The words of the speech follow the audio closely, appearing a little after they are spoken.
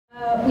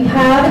We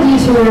have a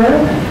detour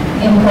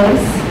in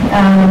place,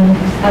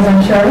 as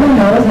I'm sure everyone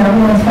knows, and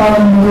everyone's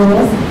following the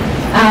rules.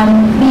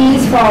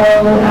 Please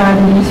follow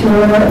the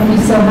detour. We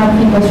still have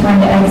people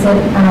trying to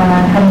exit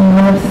heading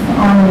north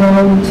on the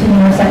road to the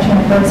intersection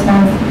of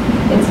Portsmouth.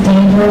 It's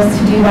dangerous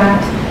to do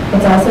that.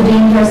 It's also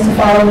dangerous to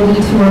follow the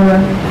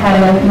detour, head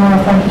out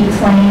north on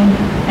East Lane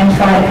and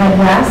try to head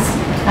west.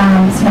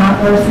 It's not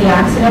worth the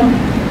accident.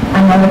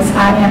 I know it's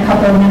adding a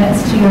couple of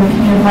minutes to your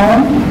commute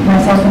home,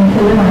 myself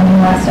included. I'm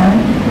in the West End.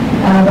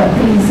 But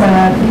please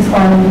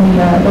follow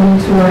the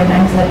detour and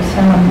exit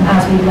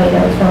as we've laid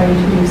out for you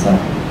to do so.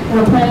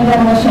 We're planning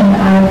demolition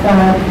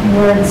of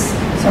units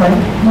 23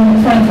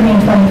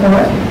 and 24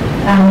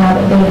 now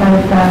that they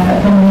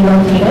have been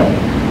relocated.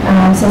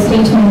 So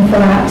stay tuned for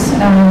that.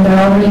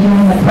 They're already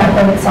doing the prep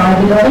outside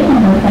the building,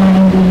 and we're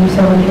planning the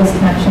utility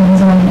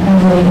disconnections and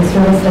related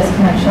service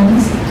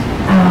disconnections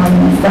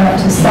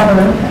to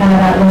sever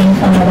that lane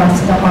from the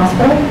rest of the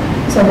hospital,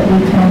 so that we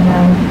can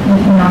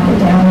knock it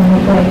down and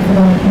make way for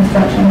the new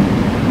construction.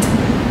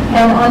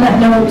 And on that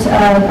note,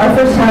 our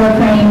first tower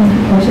crane,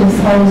 which is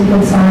always a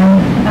good sign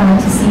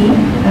to see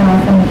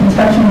from the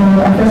construction,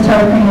 our first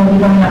tower crane will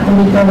be going up the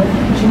week of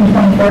June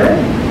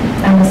 23rd,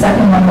 and the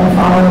second one will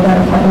follow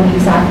about a couple of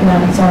weeks after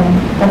that. So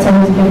that's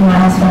always a big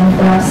milestone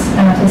for us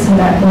to see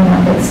that going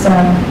up. It's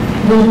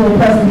visual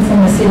presence in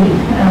the city.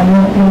 We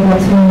won't be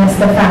able to miss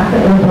the fact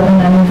that we're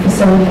building a new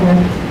facility here.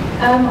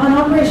 On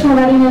operational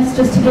readiness,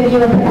 just to give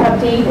you a quick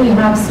update, we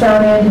have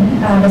started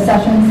the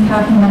sessions.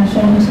 Kathy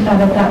mentioned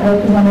that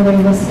work is underway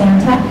with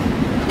Stantec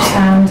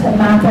to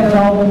map out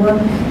all the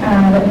work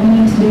that we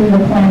need to do,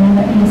 the planning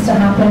that needs to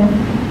happen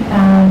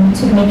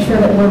to make sure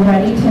that we're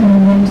ready to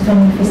move into the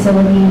new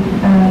facility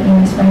in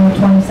the spring of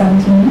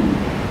 2017.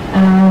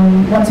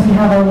 Once we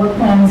have our work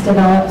plans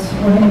developed,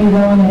 we're going to be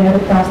rolling it out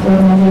across the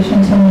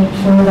organization to make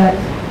sure that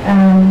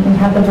we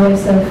have the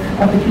voice of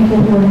the people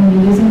who are going to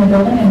be using the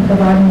building and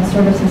providing the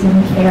services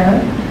and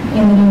care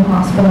in the new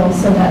hospital,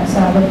 so that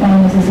the plan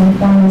is as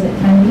informed as it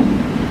can be.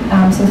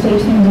 So stay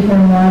tuned to hear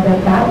more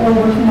about that.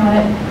 We're working on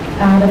it.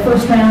 The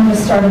first round was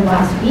started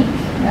last week.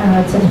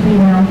 It's a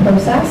 3-round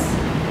process.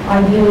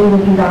 Ideally, we'll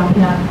be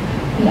wrapping up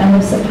the end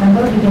of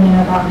September, beginning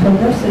of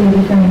October, so you'll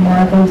be hearing more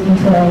of those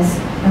details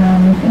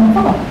in the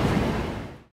fall.